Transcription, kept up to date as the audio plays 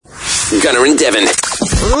Gunner and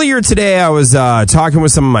Devyn. Earlier today, I was talking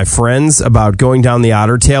with some of my friends about going down the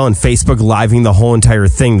Otter Tail and Facebook Living the whole entire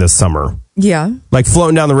thing this summer. Yeah. Like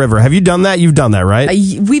floating down the river. Have you done that? You've done that, right?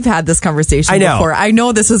 We've had this conversation before. I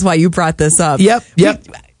know this is why you brought this up. Yep.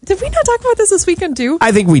 Did we not talk about this weekend too?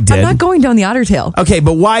 I think we did. I'm not going down the Otter Tail. Okay,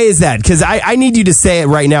 but why is that? Because I need you to say it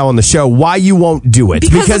right now on the show why you won't do it.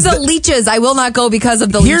 Because of the leeches. I will not go because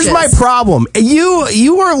of the leeches. Here's my problem.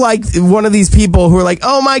 You are like one of these people who are like,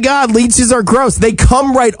 oh my God, leeches are gross. They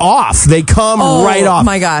come right off. Right off. Oh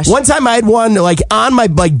my gosh. One time I had one on my,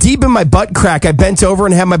 deep in my butt crack. I bent over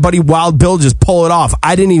and had my buddy Wild Bill just pull it off.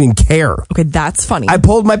 I didn't even care. Okay, that's funny. I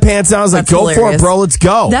pulled my pants down. I was like, go for it, bro. Let's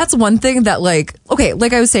go. That's one thing that like I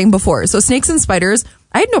was saying before. So snakes and spiders,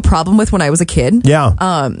 I had no problem with when I was a kid.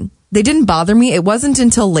 Yeah. They didn't bother me. It wasn't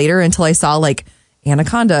until later until I saw like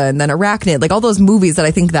Anaconda and then Arachnid, like all those movies that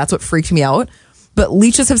I think that's what freaked me out. But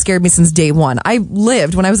leeches have scared me since day one.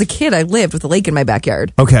 When I was a kid, I lived with a lake in my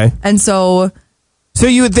backyard. Okay. And so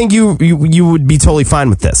you would think you would be totally fine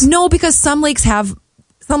with this? No, because some lakes have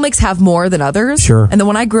more than others. Sure. And the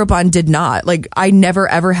one I grew up on did not. Like I never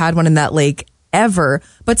ever had one in that lake ever.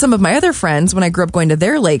 But some of my other friends, when I grew up going to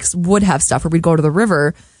their lakes, would have stuff where we'd go to the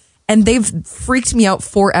river, and they've freaked me out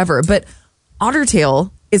forever. But Otter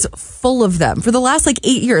Tail is full of them. For the last 8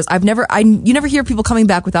 years, you never hear people coming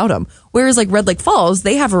back without them. Whereas like Red Lake Falls,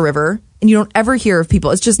 they have a river, and you don't ever hear of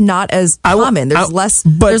people. It's just not as common. There's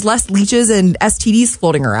less leeches and STDs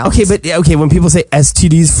floating around. Okay, when people say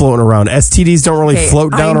STDs floating around, STDs don't really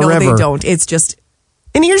float down a river. They don't. It's just.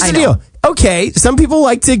 And here's the deal. Okay, some people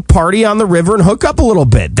like to party on the river and hook up a little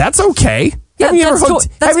bit. That's okay. Yeah, have you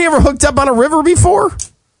ever hooked up on a river before?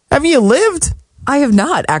 Have you lived? I have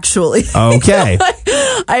not, actually. Okay.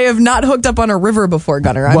 I have not hooked up on a river before,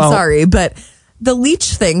 Gunner. I'm sorry, but the leech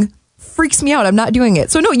thing freaks me out. I'm not doing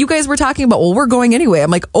it. So no, you guys were talking about, we're going anyway.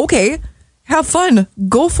 I'm like, okay, have fun.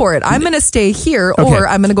 Go for it. I'm going to stay here, or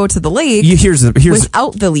I'm going to go to the lake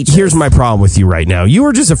without the leeches. Here's my problem with you right now. You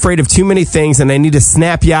are just afraid of too many things, and I need to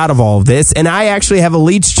snap you out of all of this. And I actually have a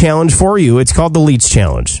leech challenge for you. It's called the Leech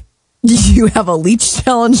Challenge. You have a leech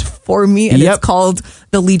challenge for me, and it's called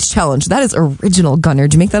the Leech Challenge. That is original, Gunner.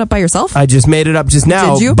 Did you make that up by yourself? I just made it up just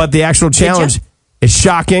now. Did you? But the actual challenge is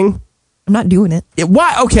shocking. I'm not doing it.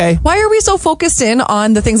 Why? Okay. Why are we so focused in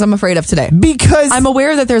on the things I'm afraid of today? Because I'm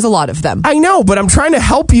aware that there's a lot of them. I know, but I'm trying to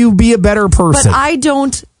help you be a better person. But I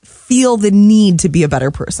don't feel the need to be a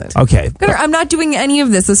better person. Okay. Gunner, I'm not doing any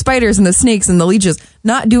of this. The spiders and the snakes and the leeches,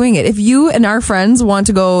 not doing it. If you and our friends want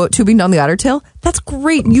to go tubing down the Otter Tail, that's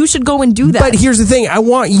great. You should go and do that. But here's the thing. I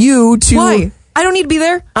want you to... Why? I don't need to be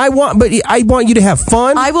there. I want you to have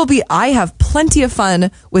fun. I have plenty of fun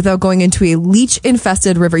without going into a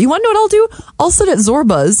leech-infested river. You want to know what I'll do? I'll sit at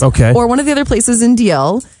Zorba's or one of the other places in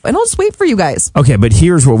DL, and I'll just wait for you guys. Okay, but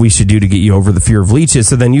here's what we should do to get you over the fear of leeches,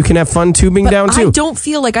 so then you can have fun tubing down too. I don't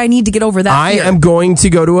feel like I need to get over that fear. I am going to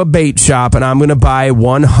go to a bait shop, and I'm going to buy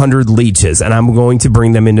 100 leeches, and I'm going to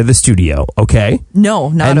bring them into the studio, okay? No,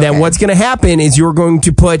 not And then what's going to happen is you're going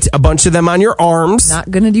to put a bunch of them on your arms. Not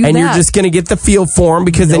going to do that. And you're just going to get the feel for them,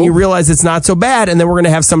 because then you realize it's not so bad, and then we're going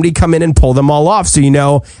to have somebody come in and pull them all off, so you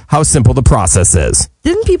know how simple the process is.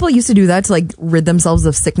 Didn't people used to do that to rid themselves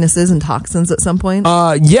of sicknesses and toxins at some point?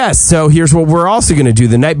 Yes. So here's what we're also going to do.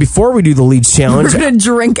 The night before we do the Leech Challenge, we're going to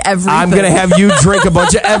drink everything. I'm going to have you drink a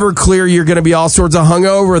bunch of Everclear. You're going to be all sorts of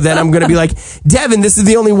hungover. Then I'm going to be like, Devyn, this is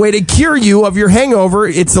the only way to cure you of your hangover.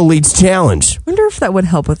 It's the Leech Challenge. I wonder if that would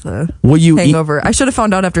help with the hangover. I should have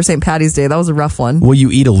found out after St. Patty's Day. That was a rough one. Will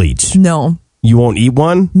you eat a leech? No. You won't eat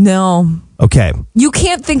one? No. Okay. You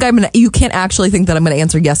can't actually think that I'm going to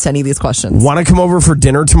answer yes to any of these questions. Want to come over for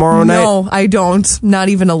dinner tomorrow night? No, I don't. Not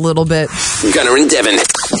even a little bit. Gunner and Devyn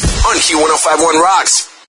on Q105.1 Rocks.